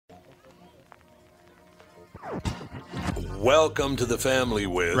Welcome to the family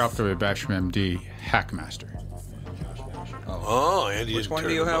with Ralph W. Basham, MD, Hackmaster. Oh, Andy. Which one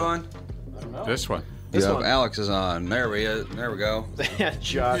do you have on? This one. You have Alex is on. There we go.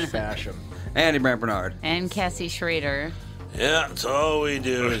 Josh Basham. Andy Brant Bernard. And Cassie Schrader. Yeah, that's all we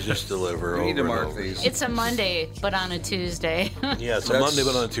do is just deliver. We need to over mark and over. these. It's a Monday, but on a Tuesday. Yeah, it's a That's- Monday,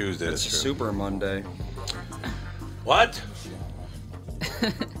 but on a Tuesday. It's That's true. Super Monday. What?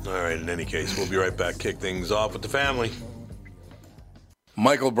 All right, in any case, we'll be right back. Kick things off with the family.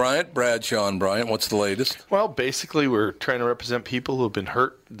 Michael Bryant, Bradshaw and Bryant, what's the latest? Well, basically, we're trying to represent people who have been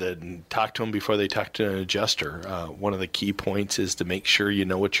hurt, then talk to them before they talk to an adjuster. One of the key points is to make sure you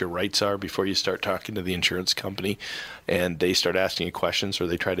know what your rights are before you start talking to the insurance company, and they start asking you questions or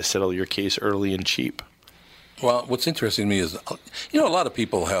they try to settle your case early and cheap. Well, what's interesting to me is, a lot of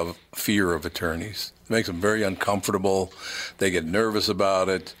people have fear of attorneys. It makes them very uncomfortable. They get nervous about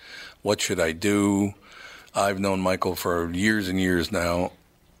it. What should I do? I've known Michael for years and years now,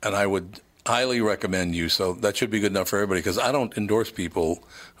 and I would highly recommend you. So that should be good enough for everybody, because I don't endorse people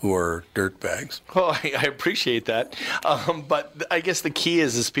who are dirtbags. Well, I appreciate that. But I guess the key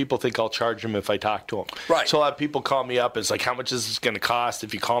is people think I'll charge them if I talk to them. Right. So a lot of people call me up. It's like, how much is this going to cost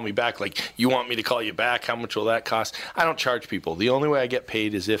if you call me back? Like, you want me to call you back? How much will that cost? I don't charge people. The only way I get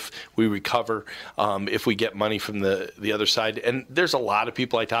paid is if we recover, if we get money from the other side. And there's a lot of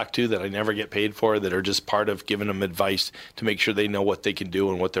people I talk to that I never get paid for that are just part of giving them advice to make sure they know what they can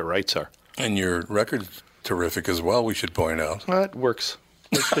do and what their rights are. And your record's terrific as well, we should point out. Well, it works.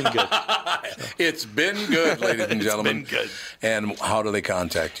 It's been good. It's been good, ladies and gentlemen. It's been good. And how do they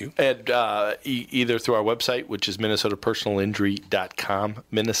contact you? And either through our website, which is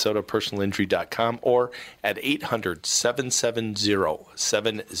minnesotapersonalinjury.com, or at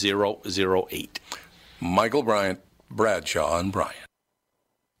 800-770-7008. Michael Bryant, Bradshaw and Bryant.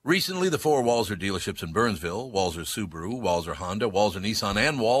 Recently, the four Walzer dealerships in Burnsville, Walzer Subaru, Walzer Honda, Walzer Nissan,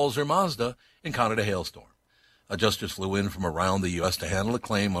 and Walzer Mazda, encountered a hailstorm. Adjusters flew in from around the U.S. to handle a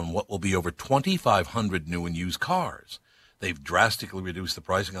claim on what will be over 2,500 new and used cars. They've drastically reduced the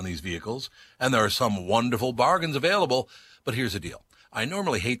pricing on these vehicles, and there are some wonderful bargains available. But here's the deal. I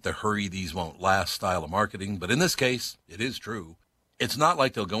normally hate the hurry these won't last style of marketing, but in this case, it is true. It's not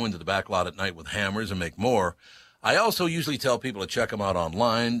like they'll go into the back lot at night with hammers and make more. I also usually tell people to check them out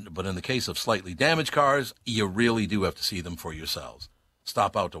online, but in the case of slightly damaged cars, you really do have to see them for yourselves.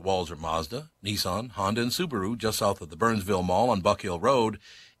 Stop out to Walzer Mazda, Nissan, Honda, and Subaru just south of the Burnsville Mall on Buck Hill Road.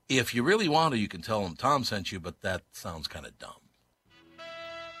 If you really want to, you can tell them Tom sent you, but that sounds kind of dumb.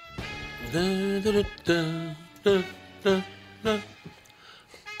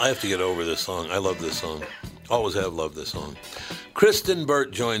 I have to get over this song. I love this song. Always have loved this song. Kristen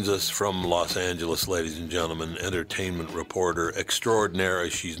Burt joins us from Los Angeles, ladies and gentlemen, entertainment reporter extraordinaire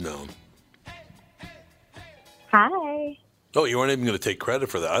as she's known. Hi. Oh, you weren't even going to take credit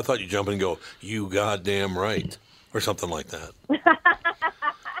for that. I thought you'd jump in and go, you goddamn right, or something like that.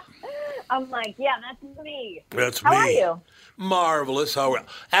 I'm like, yeah, that's me. That's How me. are you? Marvelous.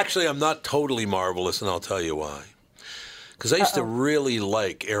 Actually, I'm not totally marvelous, and I'll tell you why. Because I used to really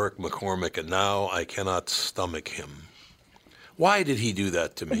like Eric McCormick, and now I cannot stomach him. Why did he do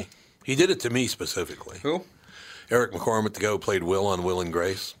that to me? He did it to me specifically. Who? Eric McCormick, the guy who played Will on Will and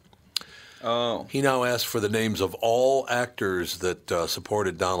Grace. Oh. He now asks for the names of all actors that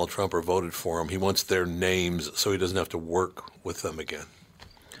supported Donald Trump or voted for him. He wants their names so he doesn't have to work with them again.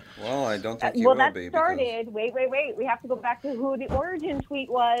 Well, I don't think you Well, will that be. started, wait. We have to go back to who the origin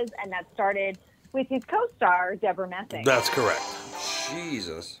tweet was, and that started with his co-star, Deborah Messing. That's correct.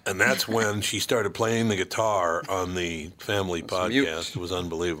 Jesus. And that's when she started playing the guitar on the family podcast. mute. It was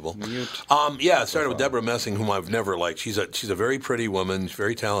unbelievable. Mute. Yeah, it started with Deborah Messing, whom I've never liked. She's a very pretty woman,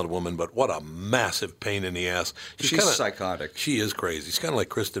 very talented woman, but what a massive pain in the ass. She's kinda, psychotic. She is crazy. She's kind of like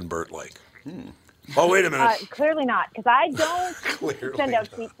Kristen Burt-like. Oh, wait a minute. Clearly not, because I don't Clearly send out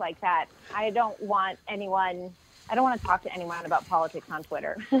not. tweets like that. I don't want to talk to anyone about politics on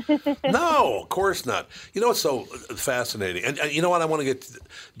Twitter. No, of course not. You know what's so fascinating? And you know what? I want to get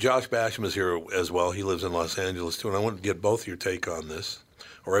Josh Basham is here as well. He lives in Los Angeles, too, and I want to get both your take on this,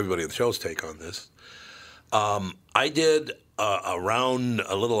 or everybody on the show's take on this. I did a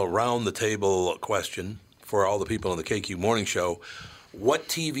little around-the-table question for all the people on the KQ Morning Show. What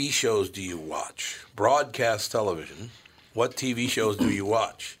TV shows do you watch? Broadcast television. What TV shows do you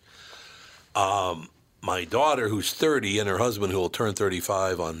watch? My daughter, who's 30, and her husband, who will turn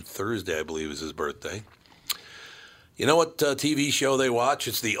 35 on Thursday, I believe is his birthday. You know what TV show they watch?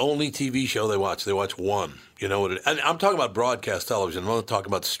 It's the only TV show they watch. They watch one. You know what? And I'm talking about broadcast television. I'm not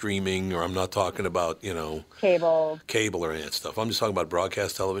talking about streaming, or I'm not talking about, Cable or any of that stuff. I'm just talking about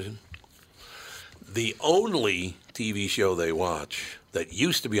broadcast television. the only TV show they watch that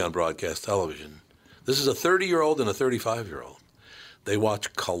used to be on broadcast television, this is a 30-year-old and a 35-year-old. They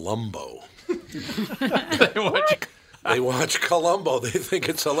watch Columbo. They watch Columbo. They think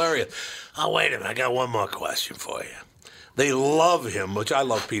it's hilarious. Oh, wait a minute. I got one more question for you. They love him, which I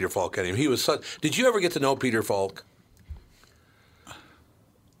love Peter Falk. He was such. Did you ever get to know Peter Falk?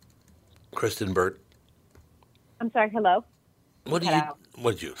 Kristen Burt? I'm sorry, hello? What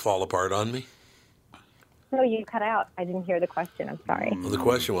did you fall apart on me? No, you cut out. I didn't hear the question. I'm sorry. Well, the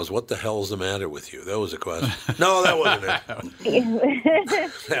question was, what the hell's the matter with you? That was the question. No, that wasn't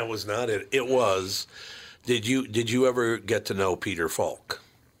it. That was not it. It was, did you ever get to know Peter Falk?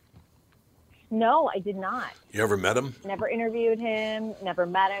 No, I did not. You ever met him? Never interviewed him, never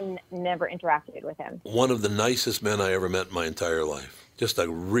met him, never interacted with him. One of the nicest men I ever met in my entire life. Just a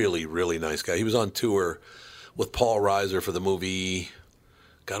really, really nice guy. He was on tour with Paul Reiser for the movie.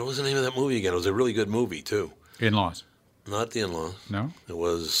 God, what was the name of that movie again? It was a really good movie, too. In-laws. Not The In-Laws. No? It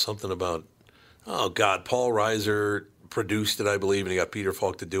was something about, oh, God, Paul Reiser produced it, I believe, and he got Peter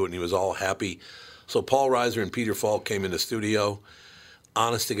Falk to do it, and he was all happy. So Paul Reiser and Peter Falk came in the studio.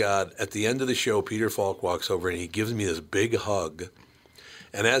 Honest to God, at the end of the show, Peter Falk walks over, and he gives me this big hug.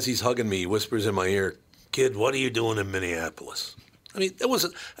 And as he's hugging me, he whispers in my ear, "Kid, what are you doing in Minneapolis?" I mean, it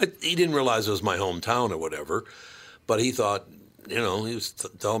wasn't. He didn't realize it was my hometown or whatever, but he thought, he was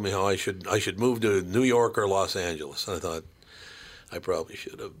telling me how I should move to New York or Los Angeles. And I thought, I probably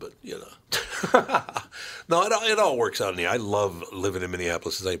should have, but no, it all works out in the end. I love living in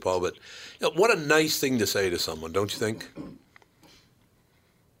Minneapolis and St. Paul, but what a nice thing to say to someone, don't you think?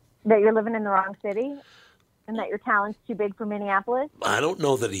 That you're living in the wrong city, and that your talent's too big for Minneapolis. I don't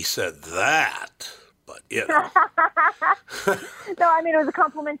know that he said that. But, No, I mean, it was a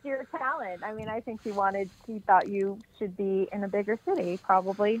compliment to your talent. I mean, I think he thought you should be in a bigger city,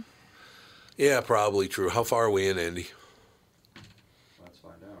 probably. Yeah, probably true. How far are we in, Andy? Let's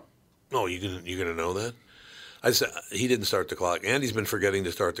find out. Oh, you gonna know that? I said he didn't start the clock. Andy's been forgetting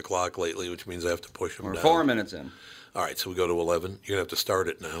to start the clock lately, which means I have to push him We're down. 4 minutes in. All right, so we go to 11. You're gonna have to start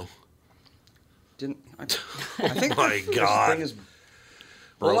it now. I think My God. This thing is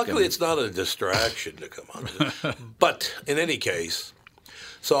Well, broken. luckily it's not a distraction to come on. But in any case,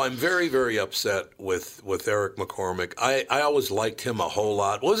 so I'm very, very upset with Eric McCormick. I always liked him a whole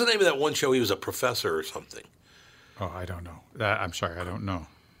lot. What was the name of that one show? He was a professor or something. Oh, I don't know. I'm sorry, I don't know.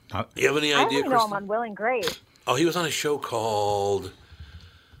 You have any I idea, only know him Kristen? on Will and Grace. Oh, he was on a show called.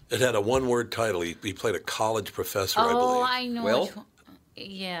 It had a one-word title. He played a college professor, I believe. Oh, I know. Will? Which one.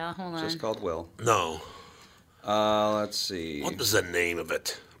 Yeah, hold on. Just called Will. No. Let's see. What was the name of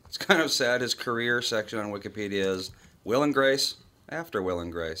it? It's kind of sad. His career section on Wikipedia is Will and Grace after Will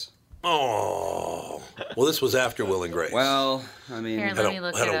and Grace. Oh. Well, this was after Will and Grace. Well, I mean, Here, let me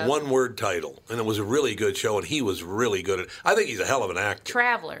look had it a up. one-word title, and it was a really good show, and he was really good at it. I think he's a hell of an actor.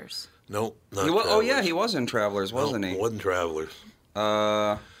 Travelers. No, not oh Travelers. yeah, he was in Travelers, wasn't No, he? wasn't Travelers.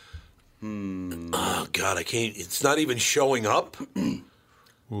 Uh, Oh, God, I can't. It's not even showing up.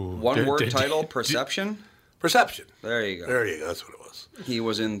 one word title, Perception. Perception. There you go. There you go. That's what it was. He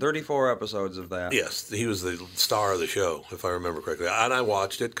was in 34 episodes of that. Yes, he was the star of the show, if I remember correctly. And I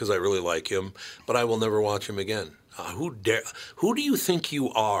watched it because I really like him, but I will never watch him again. Who do you think you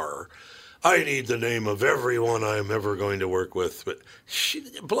are? I need the name of everyone I'm ever going to work with. But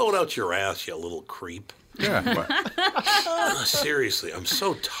blow it out your ass, you little creep. Yeah. Seriously, I'm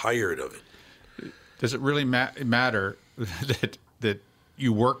so tired of it. Does it really matter that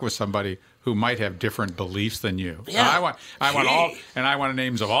you work with somebody who might have different beliefs than you? Yeah. I want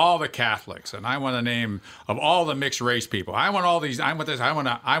names of all the Catholics, and I want a name of all the mixed race people. I want all these. I want this. I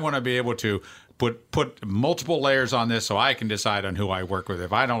want to be able to put multiple layers on this so I can decide on who I work with.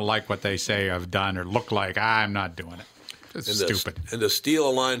 If I don't like what they say I've done or look like, I'm not doing it. It's stupid. And to steal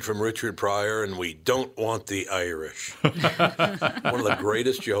a line from Richard Pryor, and we don't want the Irish. One of the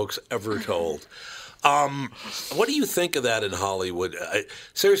greatest jokes ever told. What do you think of that in Hollywood?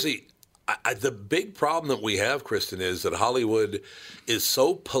 Seriously, the big problem that we have, Kristen, is that Hollywood is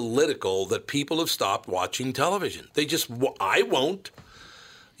so political that people have stopped watching television. I won't.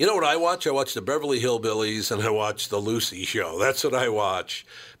 You know what I watch? I watch the Beverly Hillbillies and I watch the Lucy Show. That's what I watch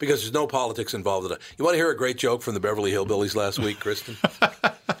because there's no politics involved in it. You want to hear a great joke from the Beverly Hillbillies last week, Kristen?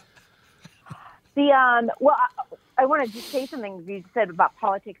 I want to just say something you said about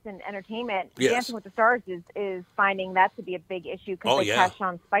politics and entertainment. Yes. Dancing with the Stars is finding that to be a big issue because they cast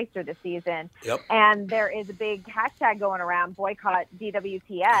Sean Spicer this season. Yep. And there is a big hashtag going around, boycott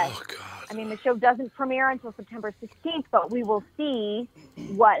DWTS. Oh, God. I mean, the show doesn't premiere until September 16th, but we will see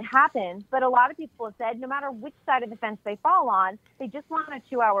what happens. But a lot of people have said no matter which side of the fence they fall on, they just want a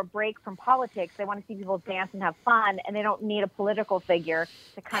 2-hour break from politics. They want to see people dance and have fun, and they don't need a political figure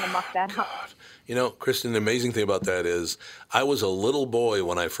to kind of muck that up. You know, Kristen, the amazing thing about that is I was a little boy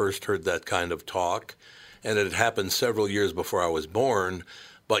when I first heard that kind of talk, and it had happened several years before I was born.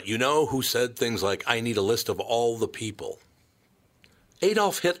 But you know who said things like, I need a list of all the people?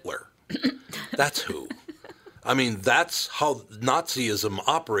 Adolf Hitler. That's who. I mean, that's how Nazism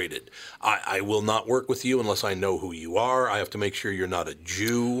operated. I will not work with you unless I know who you are. I have to make sure you're not a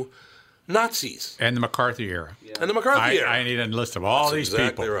Jew. Nazis. And the McCarthy era. Yeah. And the McCarthy era. I need a list of all these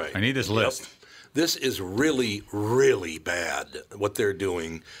exactly people. Right. I need this list. This is really, really bad, what they're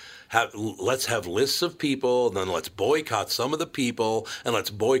doing. Let's have lists of people, and then let's boycott some of the people, and let's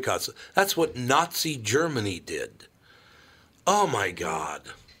boycott. That's what Nazi Germany did. Oh, my God.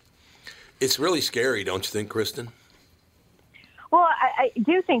 It's really scary, don't you think, Kristen? Well, I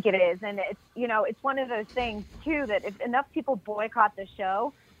do think it is. And it's, you know, it's one of those things, too, that if enough people boycott the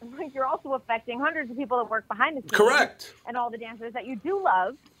show, you're also affecting hundreds of people that work behind the scenes. Correct. And all the dancers that you do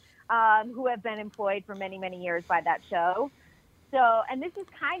love, who have been employed for many, many years by that show. So, and this is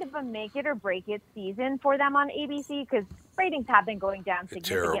kind of a make it or break it season for them on ABC because ratings have been going down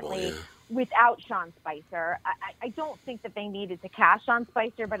significantly without Sean Spicer. I don't think that they needed to cast Sean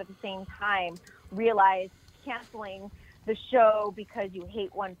Spicer, but at the same time realize canceling the show because you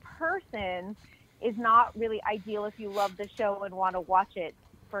hate one person is not really ideal if you love the show and want to watch it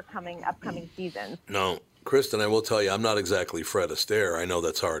for upcoming seasons. No, Kristen, I will tell you, I'm not exactly Fred Astaire. I know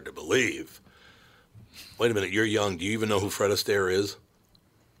that's hard to believe. Wait a minute, you're young. Do you even know who Fred Astaire is?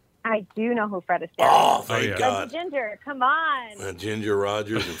 I do know who Fred Astaire is. Oh, thank God. That's Ginger, come on. Ginger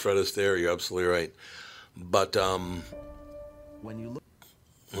Rogers and Fred Astaire, you're absolutely right. But, when you look,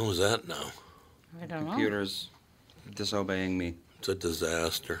 what was that now? I don't know. Computer's disobeying me. It's a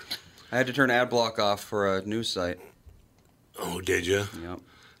disaster. I had to turn ad block off for a news site. Oh, did you? Yep.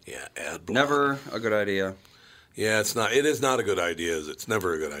 Yeah, ad block. Never a good idea. Yeah, it's not. It is not a good idea, is it? It's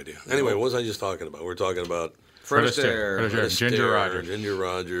never a good idea. Anyway, what was I just talking about? We're talking about Fred Astaire. Ginger Rogers. Ginger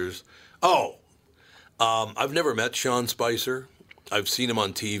Rogers. Oh, I've never met Sean Spicer. I've seen him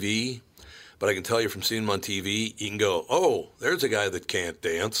on TV, but I can tell you from seeing him on TV, you can go, oh, there's a guy that can't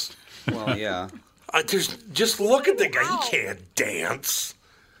dance. Well, yeah. Just look at the guy. He can't dance.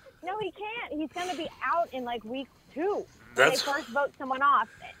 No, he can't. He's going to be out in like week 2. They first vote someone off,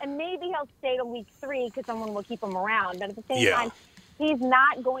 and maybe he'll stay to week 3 because someone will keep him around. But at the same time, he's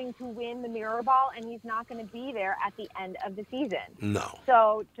not going to win the Mirror Ball, and he's not going to be there at the end of the season. No.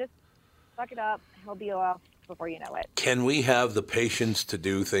 So just suck it up. He'll be off before you know it. Can we have the patience to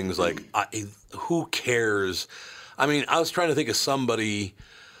do things like, who cares? I mean, I was trying to think of somebody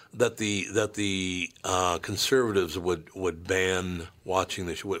that the conservatives would ban watching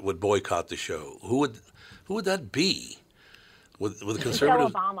the show, would boycott the show. Who would that be? With the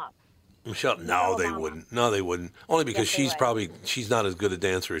conservatives? Michelle Obama. No, they wouldn't. No, they wouldn't. Only because she's not as good a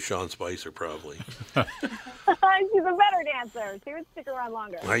dancer as Sean Spicer, probably. She's a better dancer. She would stick around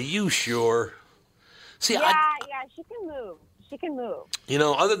longer. Are you sure? See, yeah, she can move. She can move. You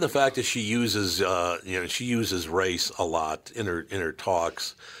know, other than the fact that she uses race a lot in her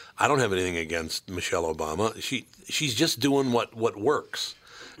talks, I don't have anything against Michelle Obama. She's just doing what works,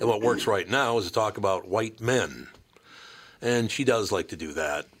 and what works right now is to talk about white men. And she does like to do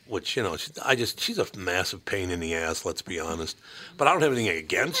that, which, you know, she's a massive pain in the ass, let's be honest. But I don't have anything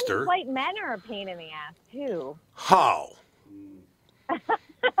against her. White men are a pain in the ass, too. How?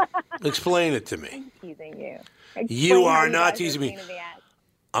 Explain it to me. I'm teasing you. You are not teasing me.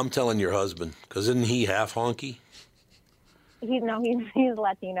 I'm telling your husband, because isn't he half honky? He's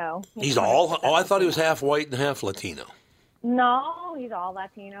Latino. He's all... Oh, I thought he was half white and half Latino. No, he's all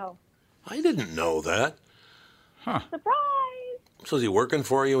Latino. I didn't know that. Huh. Surprise! So is he working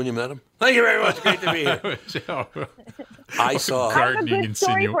for you when you met him? Thank you very much. Great to be here. I saw... I have a good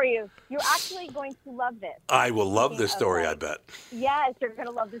story for you. You're actually going to love this. I will love this story, I bet. Yes, you're going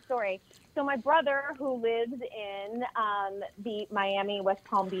to love this story. So my brother, who lives in the Miami, West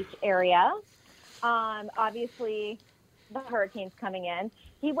Palm Beach area, obviously the hurricane's coming in.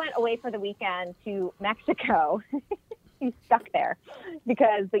 He went away for the weekend to Mexico. He's stuck there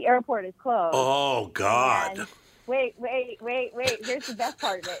because the airport is closed. Oh, God. And wait. Here's the best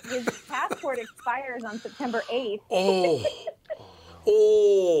part of it. His passport expires on September 8th.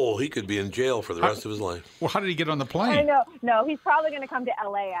 Oh, he could be in jail for the rest of his life. Well, how did he get on the plane? I know. No, he's probably going to come to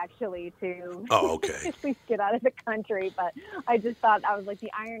L.A. actually to at least get out of the country. But I just thought, I was like,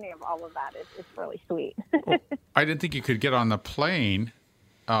 the irony of all of that is really sweet. Well, I didn't think you could get on the plane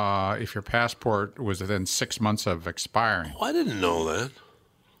if your passport was within 6 months of expiring. Oh, I didn't know that.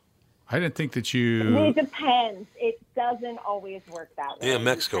 I didn't think that I mean, you. it depends. It doesn't always work that way. Yeah, You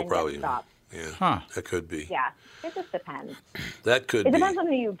Mexico can get probably. stopped. Yeah, Huh. that could be. Yeah, it just depends. That could It be. depends on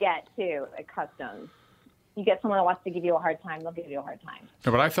who you get, too, at customs. You get someone that wants to give you a hard time, they'll give you a hard time.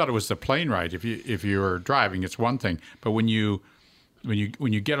 No, but I thought it was the plane ride. If you're driving, it's one thing. But when you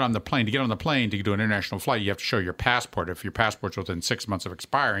get on the plane, to do an international flight, you have to show your passport. If your passport's within 6 months of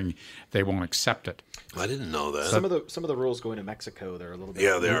expiring, they won't accept it. I didn't know that. Some of the rules going to Mexico, they're a little bit.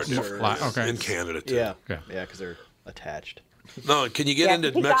 Yeah, they are looser. Okay. in Canada too. Yeah, Yeah. yeah, because they're attached. No, can you get Yeah,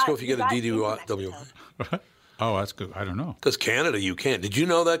 into he Mexico got- if you get a he got into DWI? Mexico. Oh, that's good. I don't know. Because Canada, you can't. Did you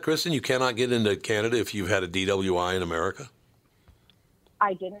know that, Kristen? You cannot get into Canada if you've had a DWI in America.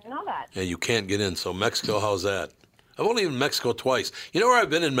 I didn't know that. Yeah, you can't get in. So Mexico, how's that? I've only been in Mexico twice. You know where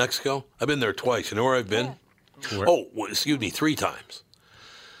I've been in Mexico? I've been there twice. You know where I've been? Where? Oh, excuse me, 3 times.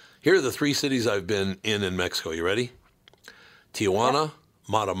 Here are the 3 cities I've been in Mexico. You ready? Tijuana,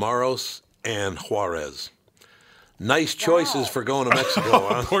 Matamoros, and Juarez. Nice choices for going to Mexico,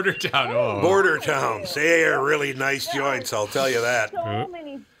 huh? Border town. Oh. Border towns. They are really nice joints, I'll tell you that. There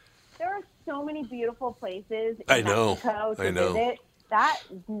are so many beautiful places in I know. Mexico to I know. visit. That's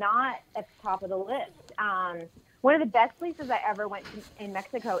not at the top of the list. One of the best places I ever went to in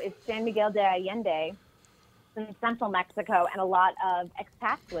Mexico is San Miguel de Allende in central Mexico, and a lot of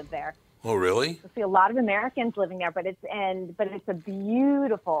expats live there. Oh, really? I see a lot of Americans living there, but it's a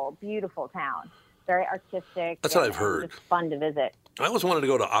beautiful, beautiful town. Very artistic. That's what and I've heard. It's fun to visit. I always wanted to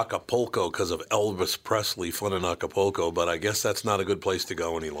go to Acapulco because of Elvis Presley fun in Acapulco, but I guess that's not a good place to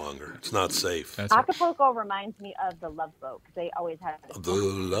go any longer. It's not safe. Acapulco reminds me of the Love Boat, because they always have The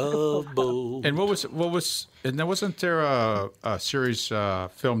Love Boat. And and there wasn't there a series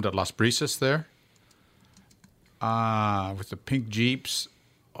filmed at Las Brisas there? With the pink Jeeps.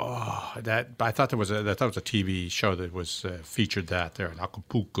 Oh, I thought that was a TV show that was featured that there in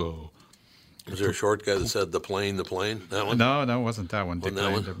Acapulco. Was there a short guy that said the plane? That one? No, it wasn't that one. Wasn't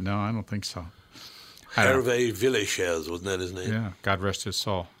that one? No, I don't think so. Hervé Villechaize, wasn't that his name? Yeah, God rest his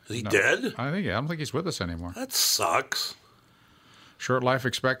soul. Is he dead? I don't think he's with us anymore. That sucks. Short life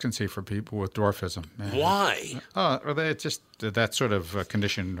expectancy for people with dwarfism. Man. Why? It's just that sort of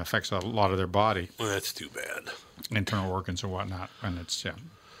condition affects a lot of their body. Well, that's too bad. Internal organs and whatnot, and it's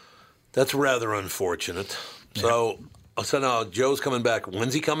That's rather unfortunate. Yeah. So now Joe's coming back.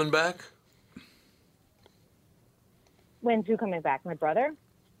 When's he coming back? When's who coming back? My brother?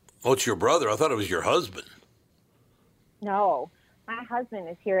 Oh, it's your brother. I thought it was your husband. No. My husband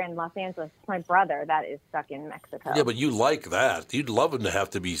is here in Los Angeles. It's my brother that is stuck in Mexico. Yeah, but you like that. You'd love him to have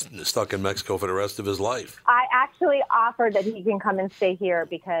to be stuck in Mexico for the rest of his life. I actually offered that he can come and stay here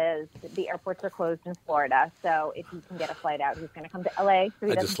because the airports are closed in Florida. So if he can get a flight out, he's going to come to LA so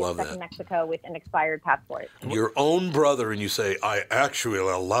he doesn't get stuck in Mexico with an expired passport. Your own brother, and you say, I actually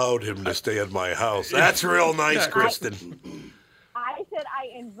allowed him to stay at my house. That's real nice, Kristen. I said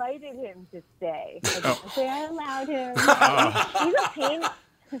I invited him to stay. I didn't say I allowed him. He's a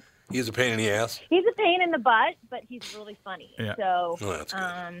pain. He's a pain in the ass? He's a pain in the butt, but he's really funny. Yeah. So that's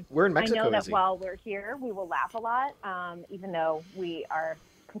good. Where in Mexico I know that is he? while we're here, we will laugh a lot, even though we are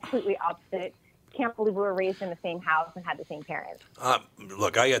completely opposite. Can't believe we were raised in the same house and had the same parents.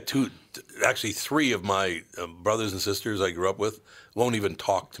 Look, I got 3 of my brothers and sisters I grew up with won't even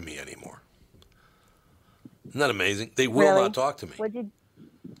talk to me anymore. Isn't that amazing? They will not talk to me. What'd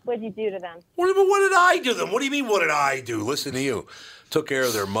you do to them? What did I do to them? What do you mean, what did I do? Listen to you. Took care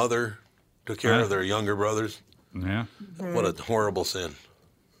of their mother, took care of their younger brothers. Yeah. What a horrible sin.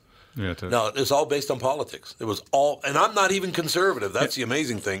 Yeah, no, it's all based on politics. It was all, and I'm not even conservative. That's the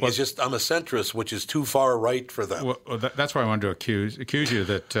amazing thing. It's just I'm a centrist, which is too far right for them. Well, that's why I wanted to accuse you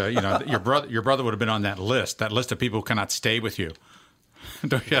that that your brother would have been on that list of people who cannot stay with you.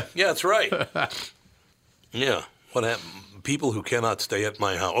 Yeah, that's right. Yeah. What happened? People who cannot stay at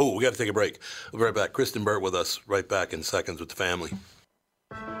my house. Oh, we got to take a break. We'll be right back. Kristen Burt with us right back in seconds with the family.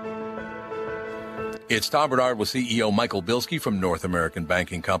 It's Tom Bernard with CEO Michael Bilski from North American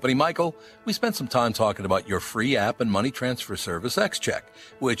Banking Company. Michael, we spent some time talking about your free app and money transfer service, XCheck,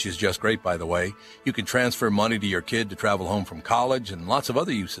 which is just great, by the way. You can transfer money to your kid to travel home from college and lots of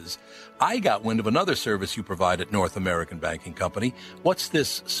other uses. I got wind of another service you provide at North American Banking Company. What's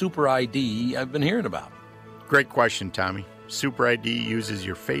this Super ID I've been hearing about? Great question, Tommy. Super ID uses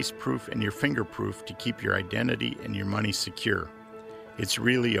your face proof and your fingerproof to keep your identity and your money secure. It's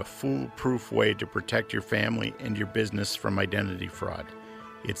really a foolproof way to protect your family and your business from identity fraud.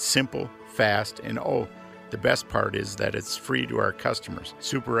 It's simple, fast, and the best part is that it's free to our customers.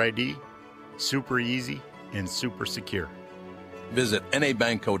 Super ID, super easy, and super secure. Visit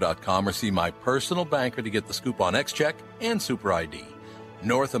nabankco.com or see my personal banker to get the scoop on XCheck and Super ID.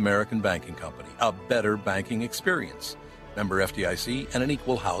 North American Banking Company, a better banking experience. Member FDIC and an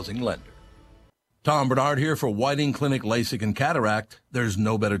equal housing lender. Tom Bernard here for Whiting Clinic LASIK and Cataract. There's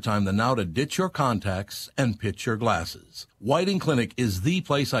no better time than now to ditch your contacts and pitch your glasses. Whiting Clinic is the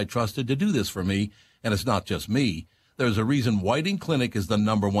place I trusted to do this for me, and it's not just me. There's a reason Whiting Clinic is the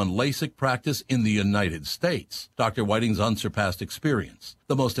 #1 LASIK practice in the United States. Dr. Whiting's unsurpassed experience,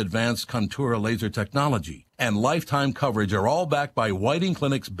 the most advanced Contura laser technology, and lifetime coverage are all backed by Whiting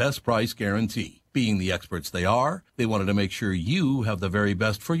Clinic's best price guarantee. Being the experts they are, they wanted to make sure you have the very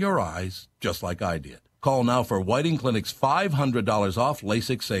best for your eyes, just like I did. Call now for Whiting Clinic's $500 off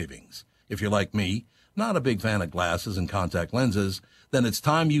LASIK savings. If you're like me, not a big fan of glasses and contact lenses, then it's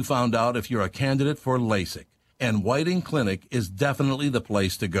time you found out if you're a candidate for LASIK. And Whiting Clinic is definitely the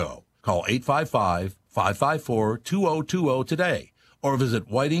place to go. Call 855-554-2020 today or visit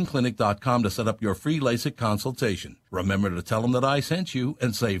whitingclinic.com to set up your free LASIK consultation. Remember to tell them that I sent you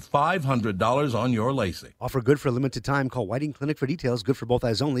and save $500 on your LASIK. Offer good for a limited time. Call Whiting Clinic for details. Good for both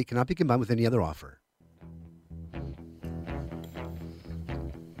eyes only. Cannot be combined with any other offer.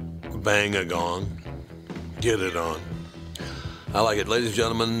 Bang a gong. Get it on. I like it. Ladies and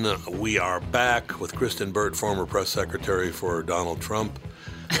gentlemen, we are back with Kristen Burt, former press secretary for Donald Trump.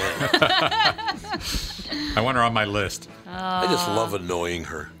 I want her on my list. I just love annoying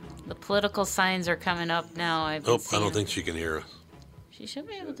her. The political signs are coming up now. I don't think she can hear us. She should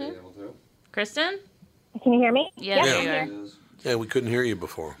be able to. Kristen? Can you hear me? Yeah, Yeah. there you are. Yeah, we couldn't hear you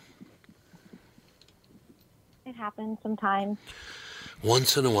before. It happens sometimes.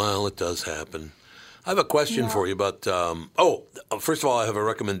 Once in a while, it does happen. I have a question for you about, first of all, I have a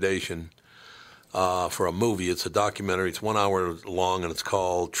recommendation for a movie. It's a documentary. It's 1 hour long, and it's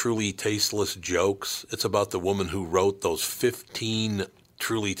called Truly Tasteless Jokes. It's about the woman who wrote those 15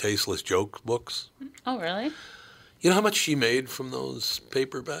 Truly Tasteless Joke books. Oh, really? You know how much she made from those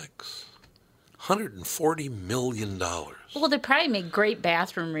paperbacks? $140 million. Well, they probably make great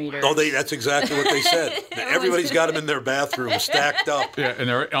bathroom readers. Oh, that's exactly what they said. Everybody's got them in their bathroom stacked up. Yeah, and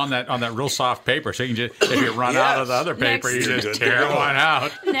they're on that real soft paper, so you can just, if you run out of the other paper, you just tear one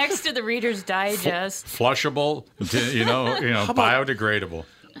out. Next to the Reader's Digest. Flushable, biodegradable.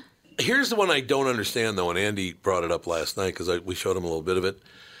 Here's the one I don't understand, though, and Andy brought it up last night because we showed him a little bit of it.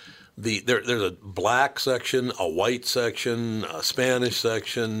 There's a black section, a white section, a Spanish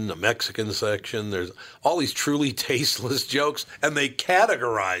section, a Mexican section. There's all these truly tasteless jokes, and they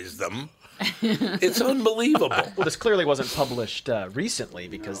categorize them. It's unbelievable. Well, this clearly wasn't published recently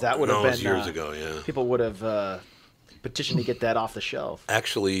because that would have been years ago. Yeah, people would have petitioned to get that off the shelf.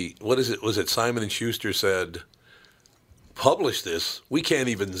 Actually, what is it? Was it Simon and Schuster said, "Publish this. We can't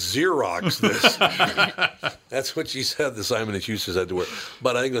even Xerox this." That's what she said. The Simon and Schuster said to her.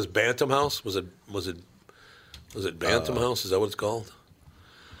 But I think it was Bantam House. Was it Bantam House? Is that what it's called?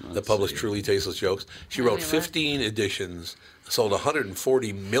 That published Truly Tasteless Jokes. She wrote 15 editions, sold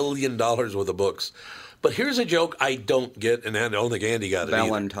 $140 million worth of books. But here's a joke I don't get, and I don't think Andy got it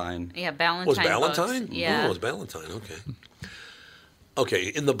Valentine. Yeah, Valentine. Was Valentine? Books. Yeah. Oh, it was Valentine. Okay. Okay,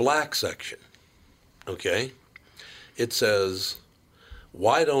 in the black section, okay, it says,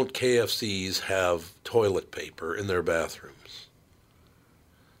 why don't KFCs have toilet paper in their bathrooms?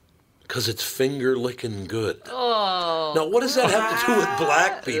 Because it's finger-licking good. Oh. Now, what does that have to do with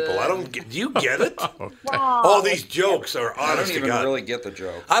black people? I don't get. Do you get it? All these jokes are honest I to don't even God. really get the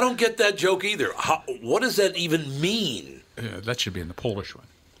joke. I don't get that joke either. What does that even mean? Yeah, that should be in the Polish one.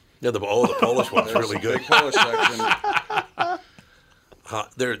 Yeah, the Polish one's really good. Big Polish section.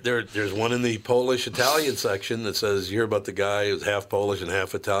 There's one in the Polish-Italian section that says, you hear about the guy who's half Polish and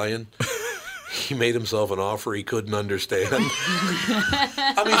half Italian? He made himself an offer he couldn't understand.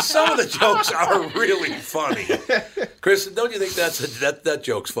 I mean, some of the jokes are really funny. Chris, don't you think that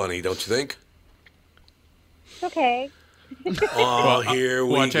joke's funny, don't you think? Okay. Oh, here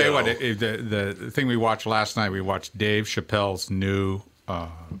we go. I'll tell you what, the thing we watched last night, we watched Dave Chappelle's new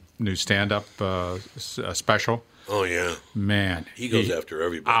stand-up special. Oh, yeah. Man. He goes after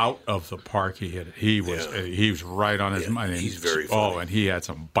everybody. Out of the park he hit it. He was right on his mind. He's very funny. Oh, and he had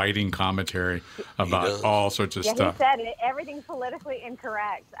some biting commentary about all sorts of stuff. He said it. Everything's politically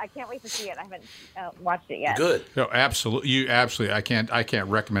incorrect. I can't wait to see it. I haven't watched it yet. Good. No, absolutely. I can't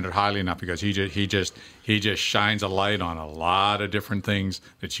recommend it highly enough because he just shines a light on a lot of different things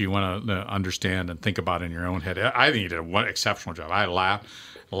that you want to understand and think about in your own head. I think he did an exceptional job. I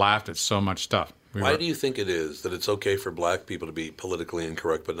laughed at so much stuff. Why do you think it is that it's okay for black people to be politically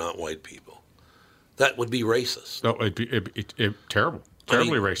incorrect but not white people? That would be racist. No, it'd be terrible.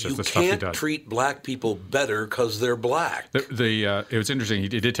 terribly racist. The stuff he You can't does. treat black people better because they're black. It was interesting. He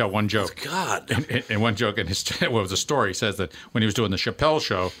did tell one joke. God. And one joke in his well, it was a story. He says that when he was doing the Chappelle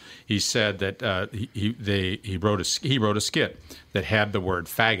show, he said that he wrote a skit that had the word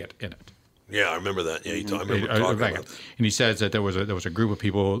faggot in it. Yeah, I remember that. Yeah, I remember talking about that. And he says that there was a group of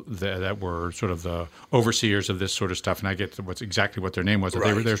people that were sort of the overseers of this sort of stuff, and I get exactly what their name was. That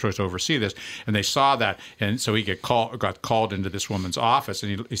they were supposed to oversee this, and they saw that, and so he got called into this woman's office,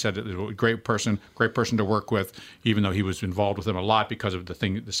 and he said that it was a great person to work with, even though he was involved with them a lot because of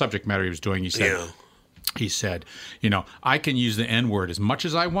the subject matter he was doing. He said, I can use the N-word as much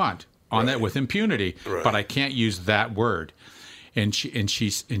as I want on that with impunity, but I can't use that word. And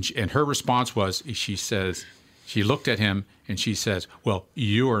her response was, she looked at him and she says, "Well,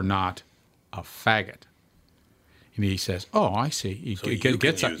 you are not a faggot." And he says, "Oh, I see." He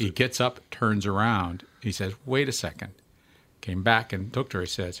gets up, turns around. He says, "Wait a second." Came back and looked at her. He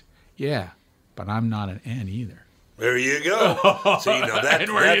says, "Yeah, but I'm not an N either." There you go. See, now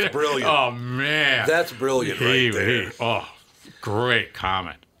that's brilliant. Oh man, that's brilliant right there. Great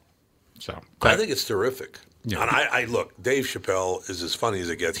comment. So I think it's terrific. Yeah. And I look, Dave Chappelle is as funny as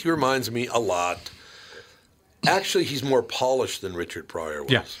it gets. He reminds me a lot. Actually, he's more polished than Richard Pryor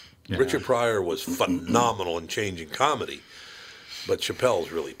was. Yeah. Richard Pryor was phenomenal in changing comedy, but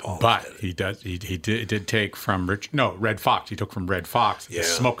Chappelle's really polished. But he did take from Red Fox. He took from Red Fox. Yeah.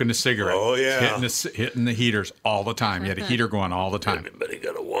 Smoking the cigarette. Oh yeah, hitting the heaters all the time. He had a heater going all the time. Everybody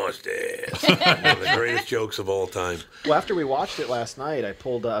got to wash their ass. One of the greatest jokes of all time. Well, after we watched it last night, I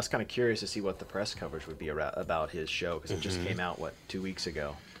was kind of curious to see what the press coverage would be about his show because it just came out 2 weeks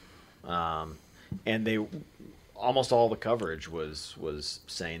ago, and almost all the coverage was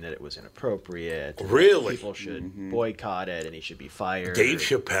saying that it was inappropriate. Really? People should boycott it, and he should be fired. Dave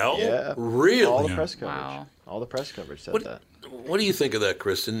Chappelle? Yeah. Really? All the press coverage. Wow. All the press coverage said that. What do you think of that,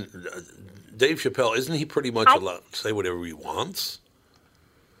 Kristen? Dave Chappelle, isn't he pretty much allowed to say whatever he wants?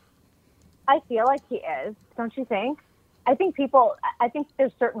 I feel like he is. Don't you think? I think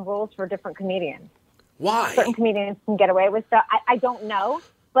there's certain rules for different comedians. Why? Certain comedians can get away with stuff. I don't know.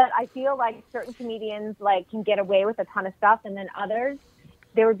 But I feel like certain comedians can get away with a ton of stuff, and then others,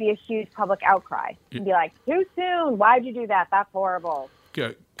 there would be a huge public outcry. And be like, too soon. Why'd you do that? That's horrible.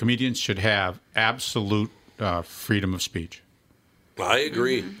 Comedians should have absolute freedom of speech. I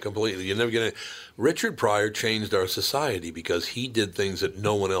agree completely. You're never going to. Richard Pryor changed our society because he did things that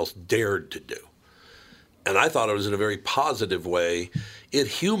no one else dared to do. And I thought it was in a very positive way. It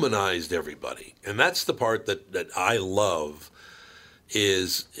humanized everybody. And that's the part that I love.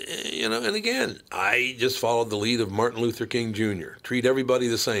 Is, and again, I just followed the lead of Martin Luther King Jr. Treat everybody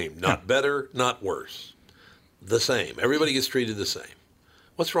the same. Not better, not worse. The same. Everybody gets treated the same.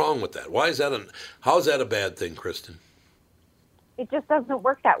 What's wrong with that? How is that a bad thing, Kristen? It just doesn't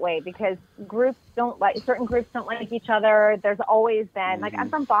work that way because certain groups don't like each other. There's always been, I'm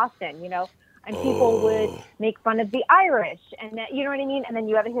from Boston, and people would make fun of the Irish, and that, you know what I mean? And then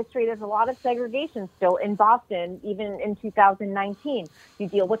you have a history. There's a lot of segregation still in Boston, even in 2019. You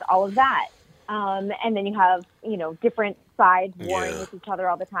deal with all of that. And then you have, different sides warring with each other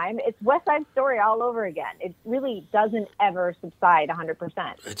all the time. It's West Side Story all over again. It really doesn't ever subside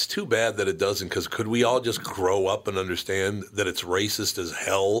 100%. It's too bad that it doesn't, because could we all just grow up and understand that it's racist as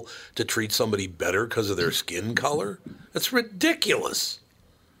hell to treat somebody better because of their skin color? That's ridiculous.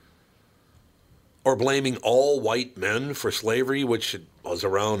 Or blaming all white men for slavery, which was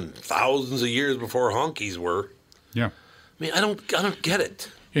around thousands of years before honkies were. Yeah. I mean, I don't get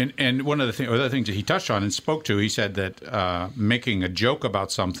it. And one of the other things that he touched on and spoke to, he said that making a joke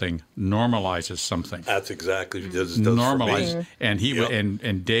about something normalizes something. That's exactly what it does normalize. For me. And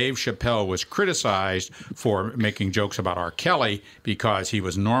and Dave Chappelle was criticized for making jokes about R. Kelly because he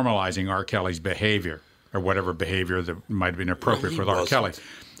was normalizing R. Kelly's behavior or whatever behavior that might have been appropriate with R. Kelly.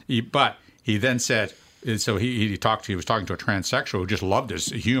 But he then said, so he was talking to a transsexual who just loved his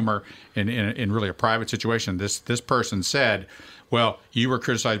humor in really a private situation. This person said, well, you were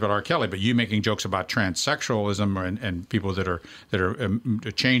criticized about R. Kelly, but you making jokes about transsexualism and people that are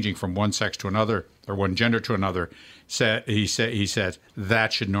changing from one sex to another or one gender to another, he said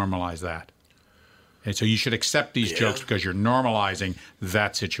that should normalize that. And so you should accept these jokes because you're normalizing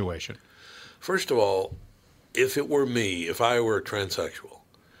that situation. First of all, if it were me, if I were transsexual,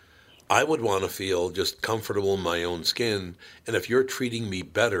 I would want to feel just comfortable in my own skin. And if you're treating me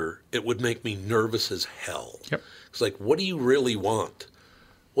better, it would make me nervous as hell. Yep. It's like, what do you really want?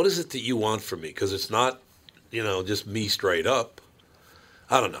 What is it that you want from me? Because it's not, just me straight up.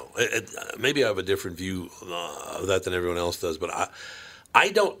 I don't know. Maybe I have a different view of that than everyone else does. But I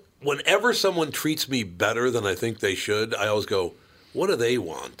don't, whenever someone treats me better than I think they should, I always go, What do they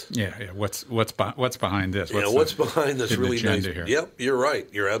want? Yeah. What's behind this? What's behind this hidden really nice? agenda here? Yep, you're right.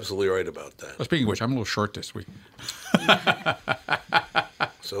 You're absolutely right about that. Well, speaking of which, I'm a little short this week.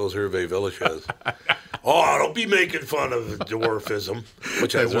 So is Hervé Villachez. Oh, don't be making fun of dwarfism,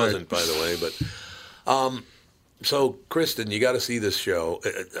 which I That's right. wasn't, by the way. But so, Kristen, you got to see this show.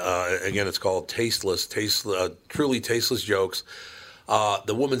 Again, it's called Truly Tasteless Jokes.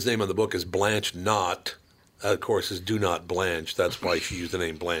 The woman's name on the book is Blanche Knott. Of course, is Do Not Blanche. That's why she used the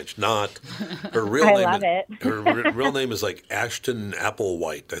name Blanche Knott. Her real I name love it. Her real name is like Ashton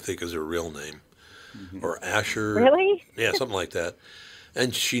Applewhite, I think is her real name. Or Asher. Really? Yeah, something like that.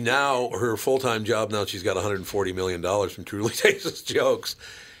 And she now, her full-time job now, she's got $140 million from Truly Tasteless Jokes,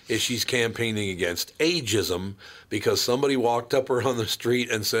 is she's campaigning against ageism because somebody walked up her on the street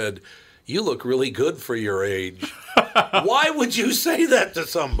and said, "You look really good for your age." Why would you say that to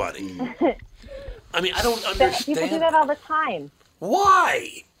somebody? I mean, I don't understand. People do that all the time.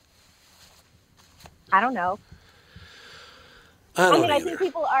 Why? I don't know. I mean, I think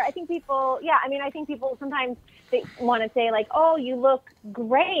people sometimes they want to say like, "Oh, you look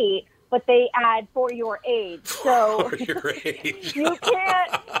great," but they add "for your age." So For your age. you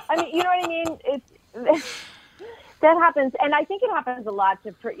can't. I mean, you know what I mean? It's that happens, and I think it happens a lot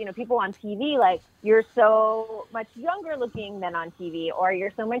to people on TV. Like, you're so much younger looking than on TV, or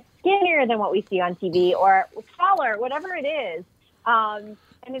you're so much skinnier than what we see on TV, or taller, whatever it is.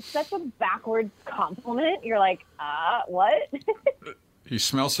 And it's such a backwards compliment. You're like, what? You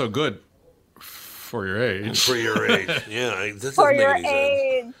smell so good for your age. For your age, yeah. This For doesn't your make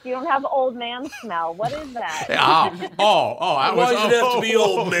any sense. age, you don't have old man smell. What is that? Why does it have to be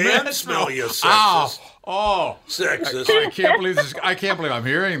old man smell, you sexist? Sexist. I can't believe I'm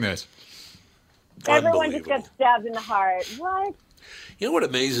hearing this. Everyone just got stabbed in the heart. What? You know what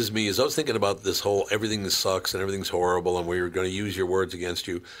amazes me is I was thinking about this whole everything sucks and everything's horrible and we're going to use your words against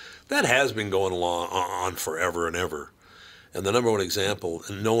you. That has been going on forever and ever. And the number one example,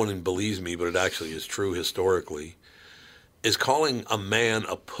 and no one believes me, but it actually is true historically, is calling a man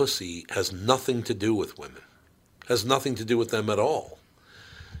a pussy has nothing to do with women. Has nothing to do with them at all.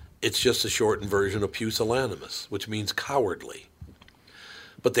 It's just a shortened version of pusillanimous, which means cowardly.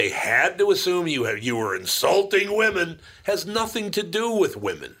 But they had to assume you were insulting women. Has nothing to do with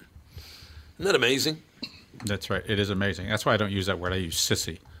women. Isn't that amazing? That's right. It is amazing. That's why I don't use that word. I use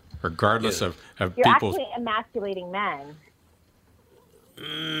sissy, regardless of You're people's... actually emasculating men.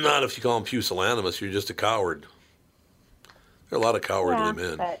 Not if you call them pusillanimous. You're just a coward. There are a lot of cowardly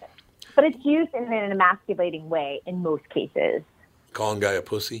men. But it's used in an emasculating way in most cases. Calling a guy a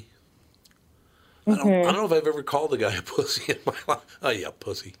pussy? I don't know if I've ever called a guy a pussy in my life. Oh, yeah,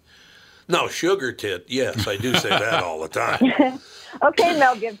 pussy. No, sugar tit. Yes, I do say that all the time. Okay,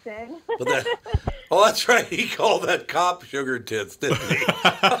 Mel Gibson. That's right. He called that cop sugar tits, didn't he?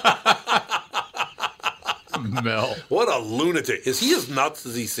 Mel. What a lunatic. Is he as nuts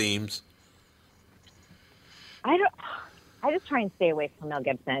as he seems? I just try and stay away from Mel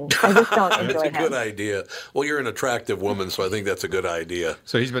Gibson. I just don't enjoy That's a him. good idea. Well, you're an attractive woman, so I think that's a good idea.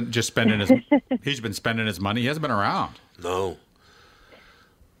 So he's been spending his money. He hasn't been around. No.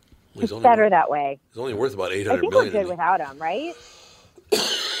 It's better that way. He's only worth about $800 I think million. we're good without him, right?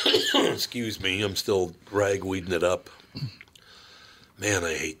 Excuse me, I'm still ragweeding it up. Man,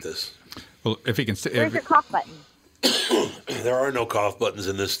 I hate this. Well, if he can... Where's your cough button? There are no cough buttons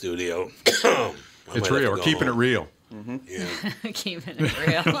in this studio. It's real. We're keeping it real. Mm-hmm. Yeah. Keeping it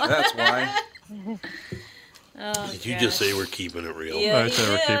real. That's why. Did you just say we're keeping it real? Yeah, I said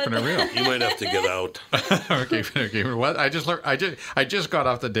we're keeping it real. You might have to get out. We're keeping it. What? I just got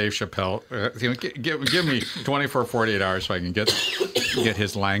off the Dave Chappelle. Give me 24, 48 hours so I can get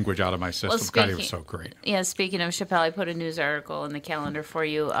his language out of my system. God, he was so great. Yeah, speaking of Chappelle, I put a news article in the calendar for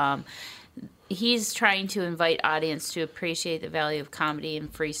you. He's trying to invite audience to appreciate the value of comedy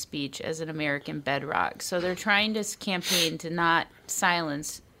and free speech as an American bedrock. So they're trying to campaign to not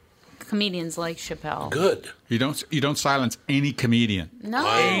silence comedians like Chappelle. Good. You don't silence any comedian. No.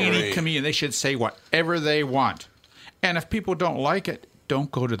 Any comedian. They should say whatever they want. And if people don't like it, don't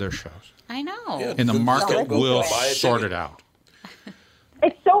go to their shows. I know. Yeah, And the market will buy a sort ticket. it out.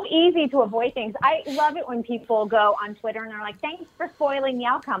 It's so easy to avoid things. I love it when people go on Twitter and they're like, thanks for spoiling the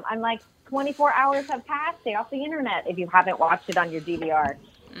outcome. I'm like, 24 hours have passed. Stay off the internet if you haven't watched it on your DVR.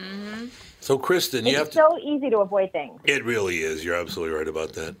 Mm-hmm. So, Kristen, you have It's to... so easy to avoid things. It really is. You're absolutely right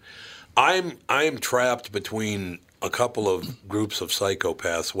about that. I'm trapped between a couple of groups of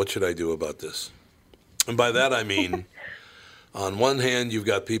psychopaths. What should I do about this? And by that I mean, on one hand, you've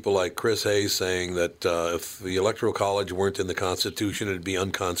got people like Chris Hayes saying that if the Electoral College weren't in the Constitution, it'd be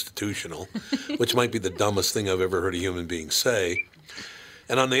unconstitutional, which might be the dumbest thing I've ever heard a human being say.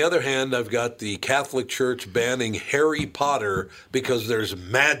 And on the other hand, I've got the Catholic Church banning Harry Potter because there's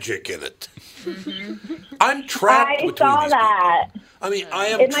magic in it. I'm trapped between saw these that. people. I mean, I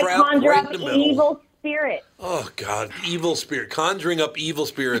am It might trapped conjure right up in the middle. evil spirit. Oh, God, evil spirit. Conjuring up evil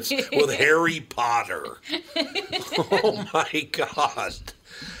spirits with Harry Potter. Oh, my God.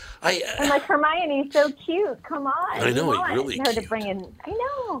 And like Hermione's so cute. Come on. I know, you he's want really her cute. to bring in. I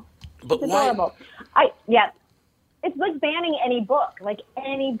know. But It's why? adorable. It's like banning any book. Like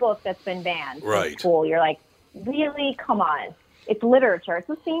any book that's been banned Right. in school. You're like, really? Come on. It's literature. It's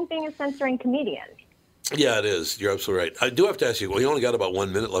the same thing as censoring comedians. Yeah, it is. You're absolutely right. I do have to ask you, well, you only got about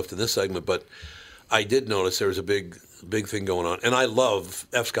 1 minute left in this segment, but I did notice there was a big thing going on. And I love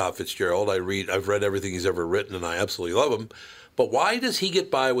F. Scott Fitzgerald. I've read everything he's ever written, and I absolutely love him. But why does he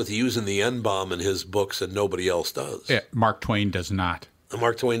get by with using the N-bomb in his books and nobody else does? Yeah, Mark Twain does not.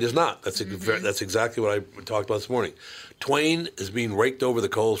 Mark Twain does not. That's exactly what I talked about this morning. Twain is being raked over the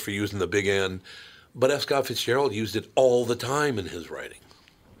coals for using the big N, but F. Scott Fitzgerald used it all the time in his writing.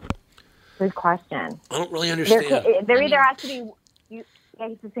 Good question. I don't really understand. There either has to be. You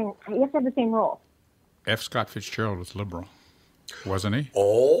have to have the same rule. F. Scott Fitzgerald was liberal, wasn't he?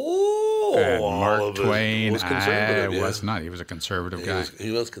 Oh, and Mark all of it Twain was conservative, yeah. was not. He was a conservative guy.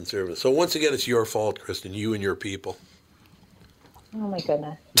 He was conservative. So once again, it's your fault, Kristen. You and your people. Oh my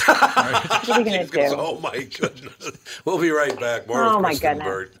goodness. What are we gonna do? Oh my goodness. We'll be right back. More with Oh, my Kristen goodness.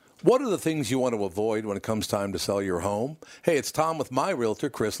 Burt. What are the things you want to avoid when it comes time to sell your home? Hey, it's Tom with my realtor,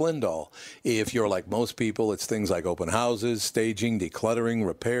 Chris Lindahl. If you're like most people, it's things like open houses, staging, decluttering,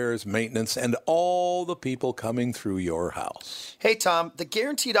 repairs, maintenance, and all the people coming through your house. Hey, Tom, the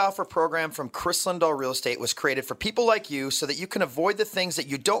Guaranteed Offer program from Chris Lindahl Real Estate was created for people like you so that you can avoid the things that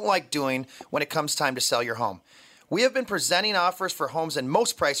you don't like doing when it comes time to sell your home. We have been presenting offers for homes in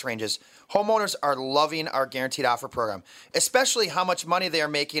most price ranges. Homeowners are loving our Guaranteed Offer program, especially how much money they are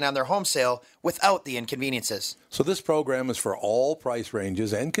making on their home sale without the inconveniences. So this program is for all price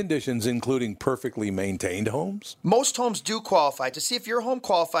ranges and conditions, including perfectly maintained homes? Most homes do qualify. To see if your home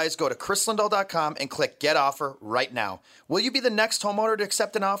qualifies, go to chrislindahl.com and click Get Offer right now. Will you be the next homeowner to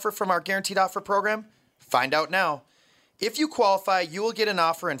accept an offer from our Guaranteed Offer program? Find out now. If you qualify, you will get an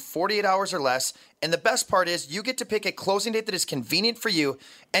offer in 48 hours or less, and the best part is you get to pick a closing date that is convenient for you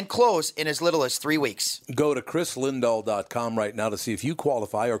and close in as little as 3 weeks. Go to chrislindahl.com right now to see if you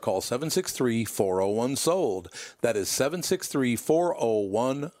qualify or call 763-401-SOLD. That is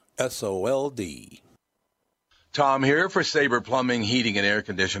 763-401-SOLD. Tom here for Sabre Plumbing, Heating, and Air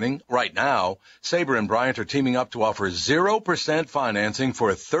Conditioning. Right now, Sabre and Bryant are teaming up to offer 0% financing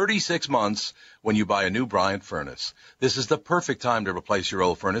for 36 months when you buy a new Bryant furnace. This is the perfect time to replace your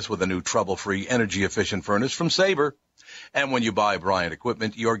old furnace with a new trouble-free, energy-efficient furnace from Sabre. And when you buy Bryant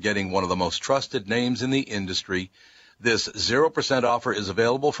equipment, you're getting one of the most trusted names in the industry. This 0% offer is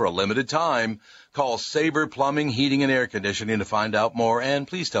available for a limited time. Call Sabre Plumbing, Heating, and Air Conditioning to find out more, and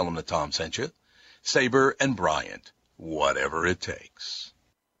please tell them that Tom sent you. Sabre and Bryant, whatever it takes.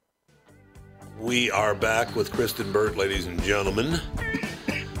 We are back with Kristen Burt, ladies and gentlemen.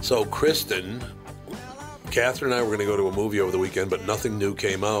 So, Kristen, Catherine and I were going to go to a movie over the weekend, but nothing new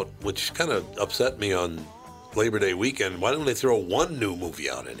came out, which kind of upset me on Labor Day weekend. Why don't they throw one new movie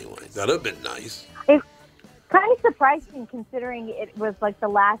out anyway? That would have been nice. It's kind of surprising considering it was like the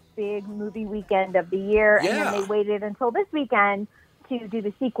last big movie weekend of the year, and then they waited until this weekend to do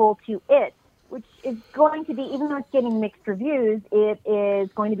the sequel to It, which is going to be, even though it's getting mixed reviews, it is